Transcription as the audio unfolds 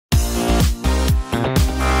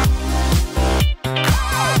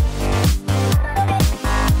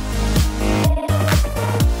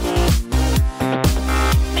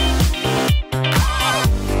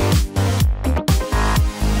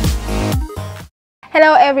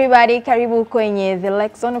Hello everybody, karibu kwenye The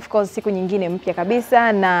Lexon. Of course siku nyingine mpya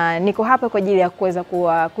kabisa na niko hapa kwa ajili ya kuweza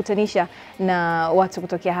kuwakutanisha na watu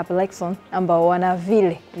kutokea hapa Lexon ambao wana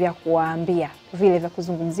vile vya kuwaambia, vile vya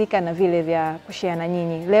kuzungumzika na vile vya kushare na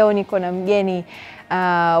nyinyi. Leo niko na mgeni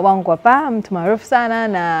wangu hapa, mtu maarufu sana,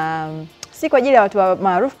 na si kwa ajili ya watu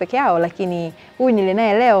maarufu peke yao, lakini huyu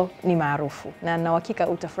nilinaye leo ni maarufu na na uhakika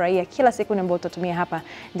utafurahia kila siku ambayo utatumia hapa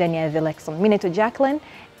ndani ya The Lexon. Mimi naitwa Jacqueline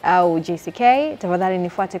au JCK. Tafadhali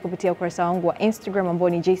nifuate kupitia ukurasa wangu wa Instagram ambao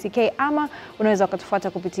ni JCK, ama unaweza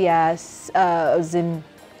ukatufuata kupitia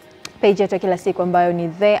page yetu kila siku ambayo ni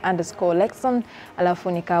 _Lexon,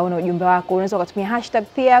 alafu nikaona ujumbe wako. Unaweza ukatumia hashtag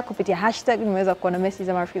pia. Kupitia hashtag nimeweza kuona message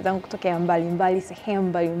za marafiki zangu kutokea mbali sehemu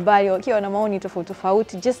mbalimbali wakiwa na maoni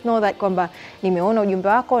tofauti. Just know that kwamba nimeona ujumbe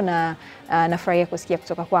wako na nafurahia kusikia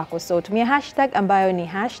kutoka kwako. So tumia hashtag ambayo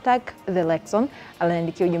ni #TheLexon,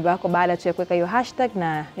 alaandikia ujumbe wako baada tu ya kuweka hiyo hashtag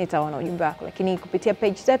na nitaona ujumbe wako. Lakini kupitia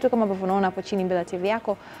page zetu kama ambavyo unaona hapo chini mbele ya TV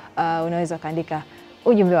yako, unaweza kaandika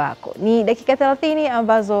ujumbe wako. Ni dakika 30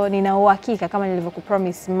 ambazo nina uhakika kama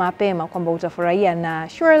nilivyokupromise mapema kwamba utafurahia, na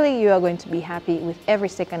surely you are going to be happy with every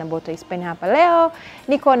second about I spend hapa. Leo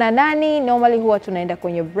niko na nani? Normally huwa tunaenda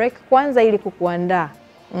kwenye break kwanza ili kukuandaa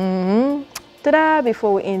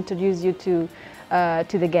before we introduce you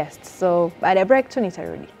to the guests. So baada ya break tu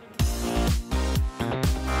nitarudi.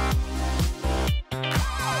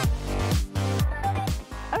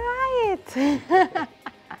 Alright.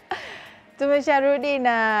 Tumesharudi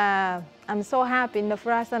na I'm so happy, nina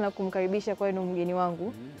furaha sana kumkaribisha kwenu mgeni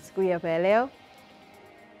wangu siku hii hapa ya leo.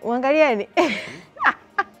 Uangalieni.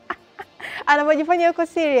 Anapojifanya yuko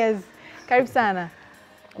serious. Karibu sana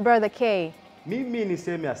Brother K. Mimi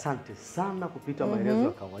niseme asante sana kupita maelezo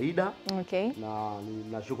ya kawaida. Okay. Na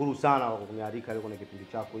nashukuru sana kwa kunialika leo kwenye kipindi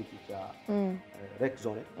chako hiki cha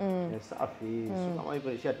Lexon. Safi. Kama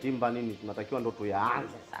hivyo nisha timba nini tunatakiwa ndo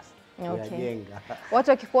tuyaanze sasa. Okay. Watu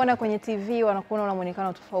wakikuona kwenye TV wanakuona una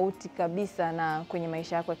muonekano tofauti kabisa na kwenye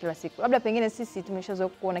maisha yako ya kila siku. Labda pengine sisi tumeshazoea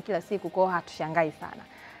kuona kila siku, kwa hiyo hatushangai sana.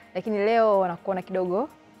 Lakini leo wanakuona kidogo.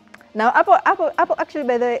 Na hapo actually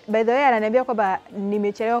by the way ananiambia kwamba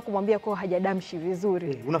nimechelewa kumwambia kwa hajadamshi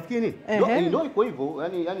vizuri. Unafikiri nini? Ndio iko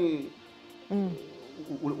hivyo. Yaani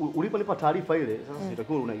uliponipa taarifa ile sasa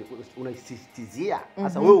sitakiwa unaisisitizia.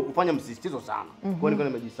 Sasa wewe ukufanya msisitizo sana. Kwa nini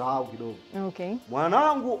nimejisahau kidogo? Okay.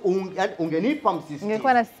 Mwanangu ungenipa msisitizo.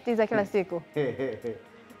 Ningekuwa nasisitiza kila siku.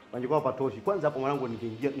 Wangekuwa patoshi. Kwanza hapo mwanangu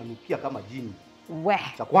ningeingia nanukia kama jini.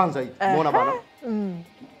 Cha kwanza hiki. Umeona bana?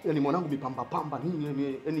 Yaani mwanangu mipamba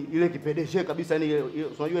nini, yaani ile kipedeshe kabisa, yaani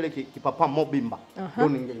unajua ile kipapa mobimba. Ndio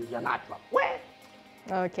ningeingia nacho.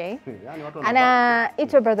 Okay. Yaani watu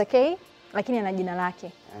anaitwa Brother K, lakini ana jina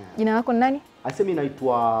lake. Jina lako ni nani? Mimi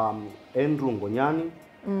naitwa Andrew Ngonyani.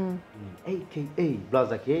 AKA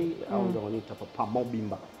Brother K au ndio wanaita papa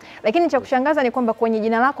mobimba. Lakini cha kushangaza ni kwamba kwenye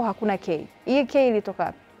jina lako hakuna K. Hii K ilitoka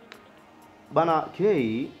wapi? Bana K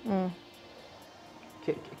hii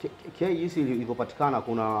ilipopatikana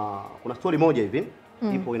kuna story moja hivi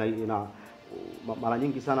ipo ina mara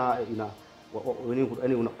nyingi sana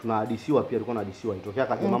yaani tunahadisiwa pia, tulikuwa tunahadisiwa itokea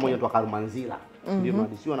kama mmoja anaitwa Karumanzila. Ndio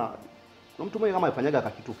tunahadisiwa na kuna mtu mmoja kama alifanyaga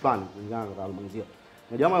kitu fulani kulingana na Karumanzila.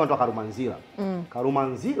 Na jamaa anaitwa Karumanzila.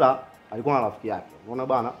 Karumanzila alikuwa na rafiki yake. Unaona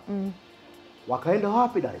bana? Wakaenda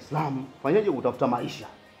wapi? Dar es Salaam. Fanyaje kutafuta maisha.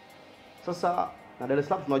 Sasa na Dar es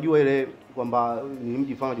Salaam tunajua ile kwamba ni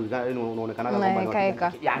mji fulani unajulikana, yani unaonekana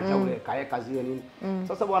kwamba yanja ule kaeka zile nini.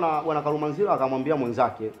 Sasa bwana Karumanzila akamwambia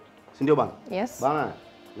mwenzake, si ndio bana? Yes. Bana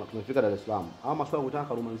tumefika Dar es Salaam. Ama maswala kutaka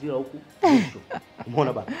Karumanzila huku mwisho.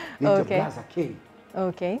 Umeona bana? Ni Brother K.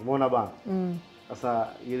 Okay. Umeona bana? Sasa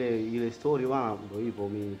ile story bana ndio hivyo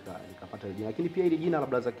mimi nikapata jina. Lakini pia ile jina la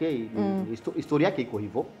Brother K historia yake iko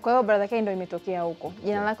hivyo. Kwa hiyo Brother K ndio imetokea huko.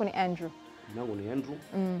 Jina lako ni Andrew. Jina langu ni Andrew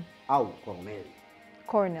au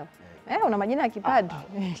Cornel. Una majina ya kipadri.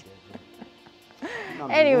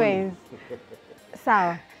 Anyways.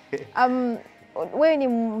 Sawa. Wewe ni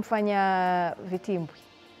mfanya vitimbwi.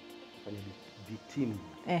 Vitimbwi.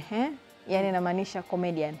 Yaani inamaanisha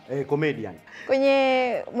comedian. Comedian.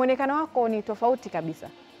 Kwenye muonekano wako ni tofauti kabisa.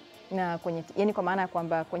 Na yani kwa maana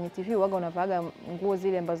kwamba kwenye TV waga unavaaga nguo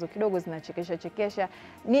zile ambazo kidogo zinachekesha.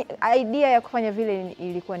 Ni idea ya kufanya vile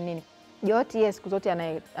ilikuwa nini? Yote siku zote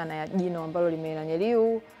ana jino ambalo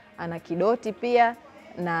limenanyeliu, ana kidoti pia,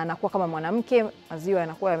 na anakuwa kama mwanamke, maziwa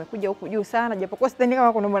yanakuwa yamekuja huku juu sana, japokuwa sidhani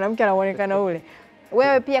kama kuna mwanamke anaonekana ule.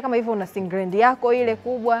 Wewe pia kama hivyo una singlendi yako ile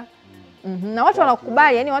kubwa. Na watu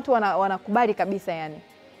wanakubali, yani watu wanakubali kabisa yani.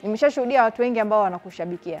 Nimeshashuhudia watu wengi ambao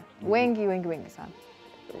wanakushabikia. Wengi sana.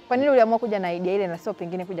 Kwa nini uliamua kuja na idea ile na sio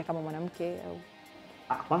pengine kuja kama mwanamke au?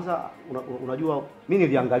 Kwanza unajua mimi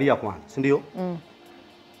niliangalia kwanza, si ndio?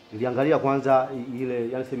 niliangalia kwanza ile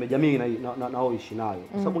yani sema jamii naoishi nayo.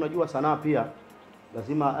 Kwa sababu unajua sanaa pia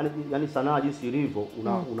lazima yani sanaa jinsi ilivyo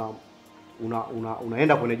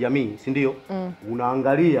unaenda kwenye jamii, si ndio?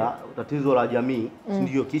 Unaangalia tatizo la jamii, si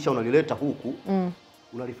ndio? Kisha unalileta huku,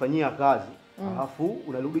 unalifanyia kazi, alafu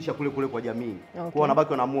unarudisha kule kule kwa jamii. Kwa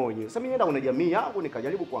wanabaki wanaamua wenyewe. Sasa mimi nenda kwenye jamii yangu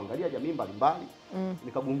nikajaribu kuangalia jamii mbalimbali.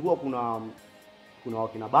 Nikagundua kuna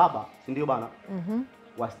wakina baba, si ndio bana?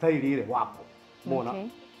 Wa staili ile wapo. Umeona?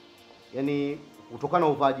 Yaani kutokana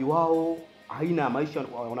na uvaaji wao, aina ya maisha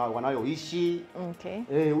wanayoishi,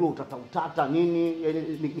 ule utata nini,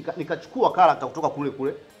 yani nikachukua character kutoka kule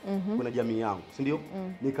kule kwenye jamii yangu, si ndio?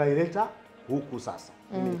 Nikaileta huku sasa.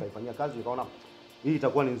 Mimi nikaifanyia kazi, nikaona hii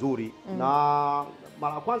itakuwa ni nzuri. Na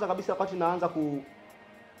mara kwanza kabisa wakati naanza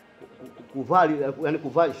kuvaa yani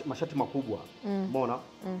kuvaa mashati makubwa, umeona?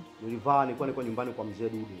 Nilikuwa nyumbani kwa mzee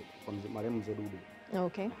Dude, kwa marehemu mzee Dude.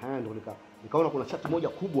 Ndio nikaona kuna shati moja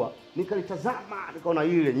kubwa, nikalitazama, nikaona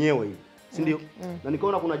hili lenyewe hili, si ndio? Na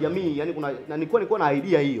nikaona kuna jamii, yani na nilikuwa na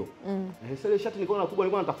idea hiyo. Sasa ile shati nikaona kubwa,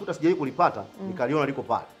 nilikuwa natafuta sijawahi kulipata, nikaliona liko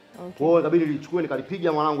pale. Kwa hiyo ikabidi nilichukue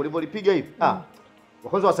nikalipiga mwanangu, nilipolipiga hivi.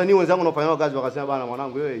 Kwanza wasanii wenzangu wanaofanya kazi wakasema bana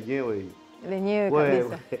mwanangu wewe yenyewe hii. Lenyewe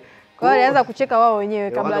kabisa. Kwa hiyo alianza kucheka wao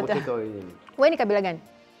wenyewe kabla hata. Wewe ni kabila gani?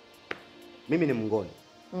 Mimi ni Mngoni.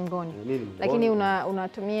 Mngoni. Lakini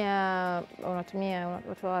unatumia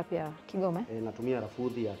watu wapi hapa? Kigoma? Natumia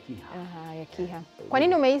lafudhi ya Kiha. Ya Kiha. Kwa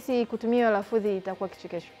nini umehisi kutumia lafudhi itakuwa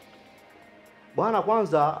kichekesho? Bwana,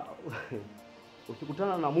 kwanza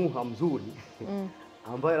ukikutana na muha mzuri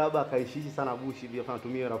ambaye labda akaishishi sana bushi bila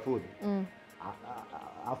anatumia lafudhi.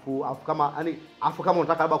 Afu kama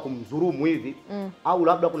unataka labda kumdhulumu hivi au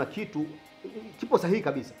labda kuna kitu kipo sahihi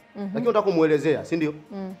kabisa. Lakini unataka kumuelezea, si ndio?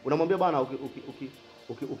 Unamwambia bana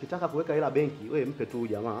ukitaka kuweka hela benki, wewe mpe tu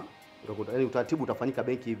jamaa, utakuta yani utaratibu utafanyika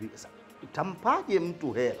benki hivi. Sasa utampaje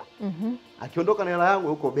mtu hela? Akiondoka na hela yangu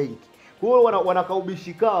huko benki. Kwa hiyo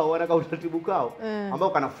wanakaubishi kao, wanakautaratibu kao ambao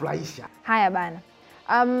kanafurahisha. Haya bana.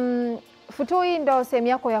 Futui ndo sehemu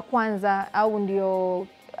yako ya kwanza au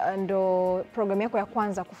ndo programu yako ya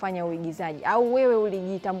kwanza kufanya uigizaji, au wewe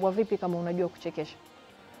ulijitambua vipi kama unajua kuchekesha?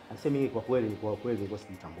 Nasema kwa kweli nilikuwa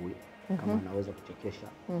sijitambui kama naweza kuchekesha.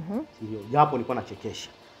 Si ndio? Japo nilikuwa nachekesha.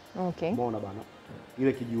 Umeona bana?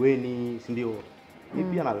 Ile kijiweni, si ndio?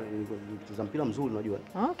 Mimi pia nacheza mpira mzuri unajua.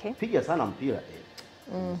 Piga sana mpira.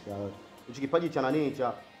 Hicho kipaji cha nani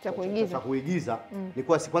cha kuigiza.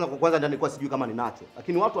 Nilikuwa kwanza ndio nilikuwa sijui kama ninacho.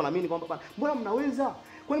 Lakini watu wanaamini kwamba bana mbona mnaweza?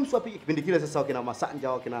 Kwani msipige kipindi kile sasa wakina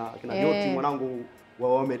Masanja wakina Yoti mwanangu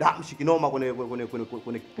wamedamshi kinoma kwenye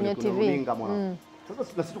runinga mwanangu. Sasa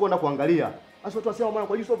sisi tukwenda kuangalia. Sasa watu wasema bwana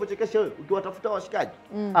kwa jinsi unavyochekesha wewe ukiwatafuta washikaji.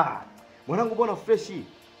 Mwanangu bwana fresh.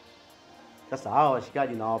 Sasa hawa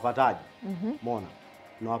washikaji na wapataji. Umeona?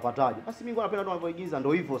 Na wapataji. Basi mimi napenda tu wanavyoigiza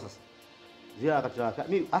ndio hivyo sasa. Zia katika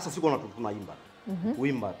mimi hasa siku tunaimba.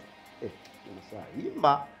 Kuimba tu. Sasa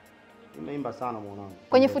nimeimba sana mwanangu.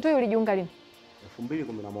 Kwenye Futui ulijiunga lini?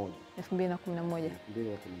 2011.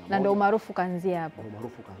 Na ndio maarufu kaanzia hapo.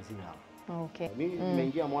 Maarufu kaanzia hapo. Mimi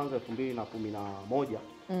nimeingia Mwanza 2011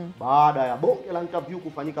 baada ya bonge la interview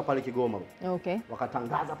kufanyika pale Kigoma.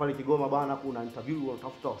 Wakatangaza pale Kigoma bana kuna interview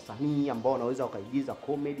wanatafuta wasanii ambao wanaweza wakaigiza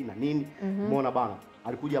comedy na nini. Umeona bana?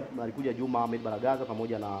 Alikuja Juma Ahmed Baragaza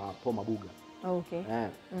pamoja na Paul Mabuga.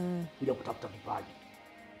 Kuja kutafuta vipaji.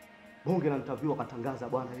 Bonge la interview wakatangaza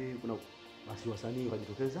bwana kuna basi wasanii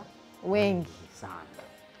wakajitokeza wengi sana.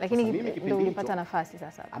 Lakini ndio ulipata nafasi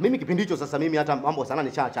sasa. Mimi kipindi hicho sasa mimi hata mambo sana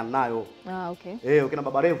nishaachana nayo. Ukina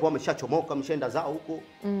Baba Revo wameshachomoka mshaenda zao huko.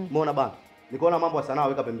 Umeona bana? Nikaona mambo ya sanaa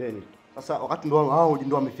weka pembeni. Sasa wakati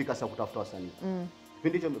ndio wamefika sasa kutafuta wasanii.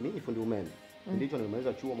 Kipindi hicho mimi fundi umeme. Kipindi hicho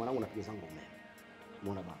nimemaliza chuo mwanangu napiga zangu umeme.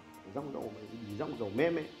 Umeona bana? Zangu za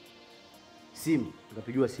umeme. Simu,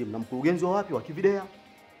 nikapigiwa simu na mkurugenzi wa wapi wa Kividea.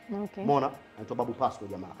 Umeona? Anaitwa Babu Pasco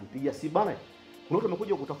jamaa. Anipigia simu bana. Kuna watu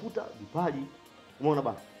wamekuja kutafuta vipaji. Umeona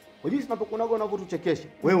bana? Kwa jinsi tunapokuonaga unavyotuchekesha,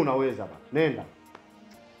 wewe unaweza bana. Nenda.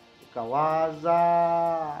 Nikawaza.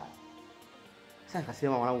 Sasa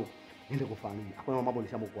nikasema mwanangu, niende kufanya nini? Hakuna mambo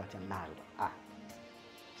nishamu kuachana nayo.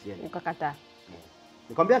 Sieni. Ukakataa.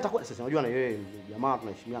 Nikamwambia nitakwenda. Sasa unajua na yeye jamaa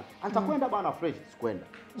tunaheshimiana. Nitakwenda bana fresh, sikwenda.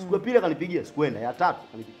 Siku ya pili akanipigia, sikwenda. Ya tatu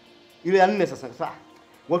akanipigia. Ile ya 4 sasa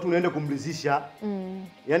watu unaenda kumridhisha.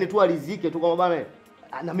 Yaani tu alizike tu kama bana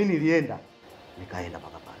na mimi nilienda. Nikaenda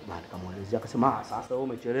mpaka pale. Bana nikamwelezea akasema sasa wewe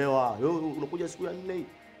umechelewa. Wewe unakuja siku ya 4 hii.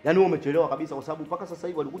 Yaani wewe umechelewa kabisa kwa sababu mpaka sasa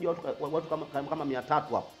hivi walikuja watu kama 300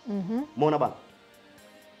 hapo. Umeona bana?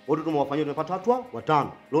 Watu tumewafanyia tumepata watu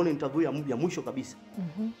 5. Leo ni interview ya mwisho kabisa.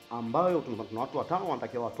 Ambayo tuna watu 5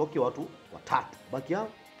 wanatakiwa watoke watu 3. Baki hao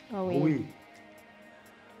wawili.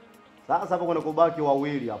 Sasa hapo kuna kubaki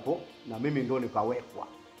wawili hapo na mimi ndo nikawekwa.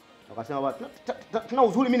 Wakasema bwana tuna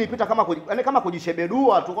uzuri mimi nilipita kama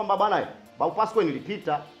kujishebedua tu kwamba bwana bypass kwa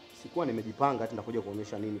nilipita. Sikuwa nimejipanga ati ndakuja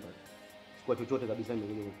kuonyesha nini pale. Sikuwa chochote kabisa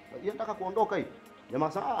mimi. Nataka kuondoka hivi.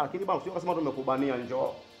 Jamaa sasa lakini bwana sio kasema tumekubania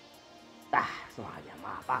njoo. Sema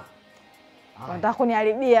jamaa bana. Nataka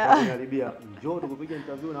kuniharibia. Kuniharibia. Njoo tukupiga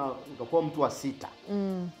interview na utakuwa mtu wa 6.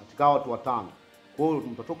 Katika watu 5. Kwa hiyo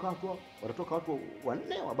watatoka watu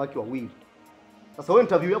 4 wabaki wawili. Sasa wewe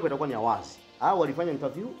interview yako itakuwa ni ya wazi. Hao walifanya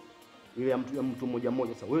interview ile ya mtu mmoja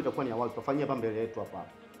mmoja. Sasa wewe itakuwa ni ya wazi. Tutafanyia hapa mbele yetu hapa.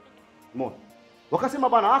 Umeona? Wakasema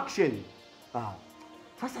bana action.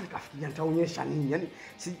 Sasa nikafikiria nitaonyesha nini? Yaani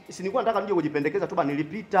si nilikuwa nataka nije kujipendekeza tu bana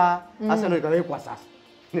nilipita. Sasa ndio ikawekwa sasa.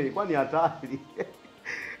 Ilikuwa ni hatari.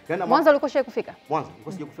 Mwanza ulikuwa shai kufika? Mwanza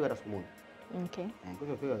nilikuwa sija kufika hata siku moja. Okay.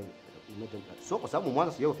 Nilikuwa kufika sio kwa sababu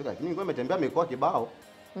Mwanza sija kufika lakini nilikuwa nimetembea mikoa kibao.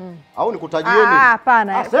 Au nikutajieni?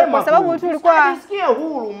 Hapana. Kwa sababu tu ulikuwa nisikie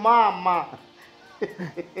huru mama.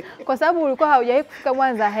 Kwa sababu ulikuwa haujawahi kufika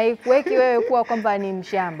Mwanza haikuweki wewe kuwa kwamba ni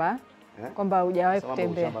mshamba. Kwamba hujawahi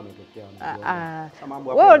kutembea.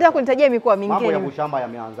 Wewe unataka kunitajia mikoa mingine. Mambo ya ushamba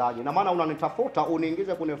yameanzaje? Na maana unanitafuta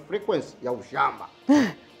uniingize kwenye frequency ya ushamba.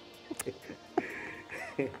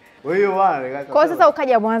 Wewe bwana. Kwa sasa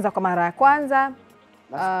ukaja Mwanza kwa mara ya kwanza.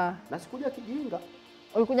 Na sikuja kijinga.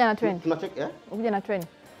 Ulikuja na train? Tunacheki Ulikuja na train?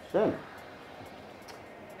 Train.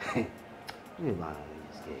 Ni bwana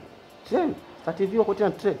nisikie. Train. TV wako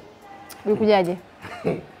tena train. Ulikujaje?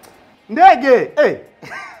 Ndege.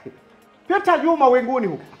 Pita Juma wenguni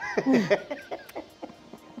huko.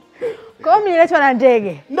 Kwa hiyo mliletwa na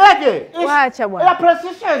ndege. Ndege. Waacha bwana. Ya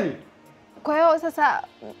precision. Kwa hiyo sasa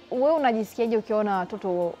wewe unajisikiaje ukiona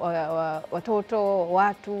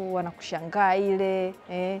watu wanakushangaa ile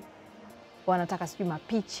wanataka sijui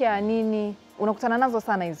mapicha nini? Unakutana nazo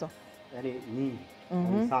sana hizo? Yaani nyingi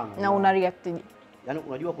sana. Na una react? Yaani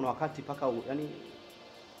unajua kuna wakati paka yaani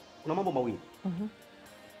kuna mambo mawili.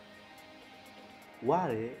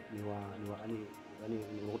 Wale ni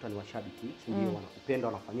unakuta ni washabiki, si ndio? Wanakupenda,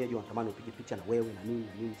 wanafanyaje, wanatamani upige picha na wewe na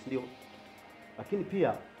nini, si ndio? Lakini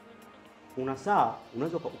pia una saa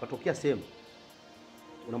unaweza ukatokea sehemu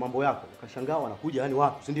una mambo yako ukashangaa wanakuja yani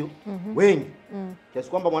watu, si ndio? Wengi. Kiasi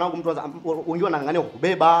kwamba mwanangu mtu wengine wanang'ang'ania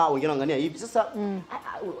kukubeba, wengine wanang'ang'ania hivi. Sasa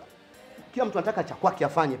kila mtu anataka cha kwake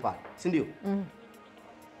afanye pale, si ndio?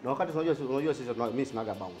 Na wakati unajua sisi mimi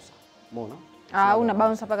sinaga bouncer. Umeona? Una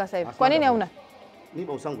bouncer mpaka sasa hivi. Kwa nini hauna? Mimi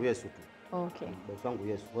bouncer wangu Yesu tu. Okay. Bouncer wangu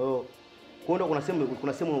Yesu. Kwa hiyo kuona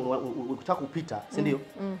kuna sehemu ukitaka kupita, si ndio?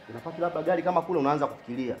 Unapaki labda gari kama kule unaanza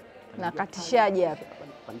kufikiria. Na katishaje hapa?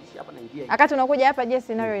 Pandisha hapa na ingia. Wakati unakuja hapa je,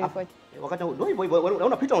 scenario ilikuwa? Wakati ndio hivyo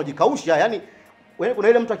unapita unajikausha, yani wewe kuna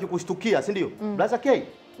ile mtu akikushtukia, si ndio? Blaza K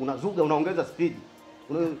unazuga unaongeza speed.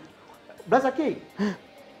 Blaza K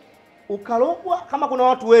ukalogwa kama kuna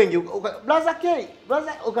watu wengi. Blaza K,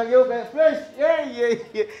 blaza ukageuka fresh.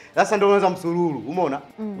 Sasa ndio unaweza msururu, umeona?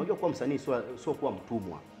 Unajua kuwa msanii sio kuwa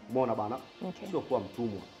mtumwa. Umeona bana? Sio kuwa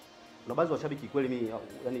mtumwa. Kuna baadhi ya washabiki kweli mimi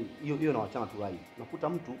yani hiyo nawachana tu rai. Unakuta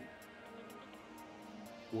mtu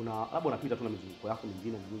labda unapita tu na mizunguko yako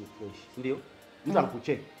mingine na nini fresh, si ndio? Mtu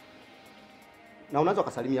anakucheka. Na unaweza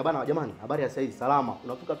kusalimia bana, jamani, habari ya sasa hivi salama.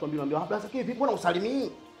 Unafika tu ambia blaza K vipi, mbona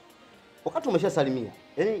usalimii? Wakati umeshasalimia,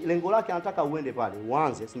 yani lengo lake anataka uende pale,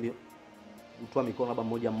 uanze, si ndio? Utoa mikono labda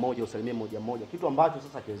mmoja usalimie mmoja, kitu ambacho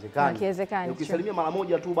sasa hakiwezekani. Ukisalimia mara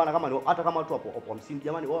moja tu bana, hata kama watu hapo 50,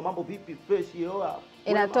 jamani, wewe mambo vipi, fresh,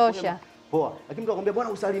 inatosha. Poa. Lakini mtu akwambia bwana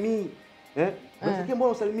usalimii. Blaza K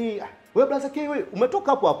mbona usalimii? Wewe Blaza K wewe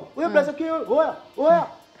umetoka hapo. Wewe Blaza K wewe. Oya.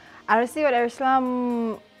 RC wa Dar es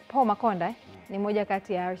Salaam Paul Makonda ni mmoja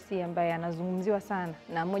kati ya RC ambaye anazungumziwa sana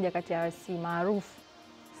na mmoja kati ya RC maarufu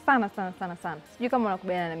sana. Sijui kama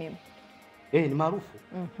unakubaliana na mimi. Ni maarufu.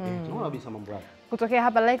 Tunaona kabisa mambo yake. Kutokea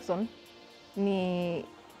hapa Lexon ni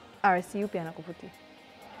RC yupi anakuvutia?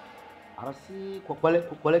 RC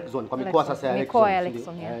kwa Lexon, kwa mikoa sasa ya Lexon. Mikoa ya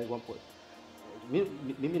Lexon.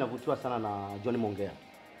 Mimi navutiwa sana na John Mongea.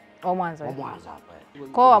 Wa Mwanza. Wa Mwanza hapa.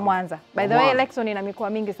 Kwa wa Mwanza. By the way, Lexon ina mikoa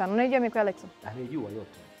mingi sana. Unajua mikoa ya Lexon? Anajua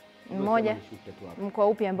yote. Mmoja. Mkoa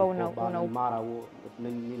upi ambao una Mara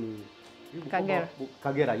nini?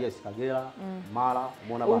 Kagera, yes, Kagera, Mara,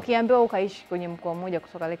 umeona bana. Ukiambiwa ukaishi kwenye mkoa mmoja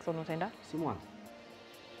kutoka Lexon utaenda? Si Mwanza.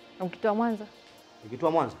 Ukitoa Mwanza?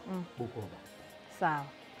 Ukitoa Mwanza? Bukoba. Sawa.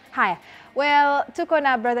 Haya. Well, tuko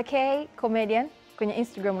na Brother K, comedian. Kwenye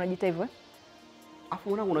Instagram unajiita hivyo? Afu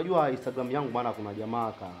mwanangu unajua Instagram yangu bana kuna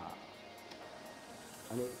jamaa kai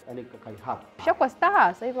hack. Shakuwa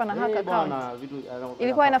star, sasa hivi ana hack account.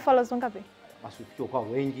 Ilikuwa ina followers ngapi? basi ufikie kwa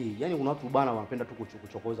wengi. Yaani kuna watu bana wanapenda tu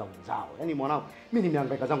kuchokoza wenzao. Yaani mwanangu, mimi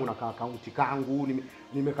nimehangaika zangu na akaunti kangu,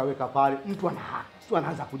 nimekaweka pale. Mtu ana haki, sio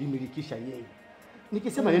anaanza kujimilikisha yeye.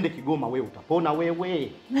 Nikisema niende Kigoma, wewe utapona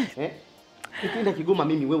wewe. Nikienda Kigoma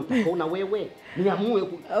mimi, wewe utapona wewe. Niamue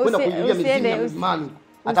kwenda kuingilia mizimu ya imani.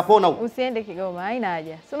 Atapona huko. Usiende Kigoma, haina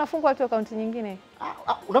haja. Si unafungua tu akaunti nyingine.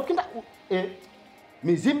 Unafikiri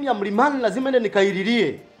mizimu ya mlimani lazima ende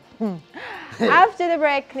nikaililie. After the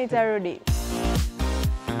break nitarudi.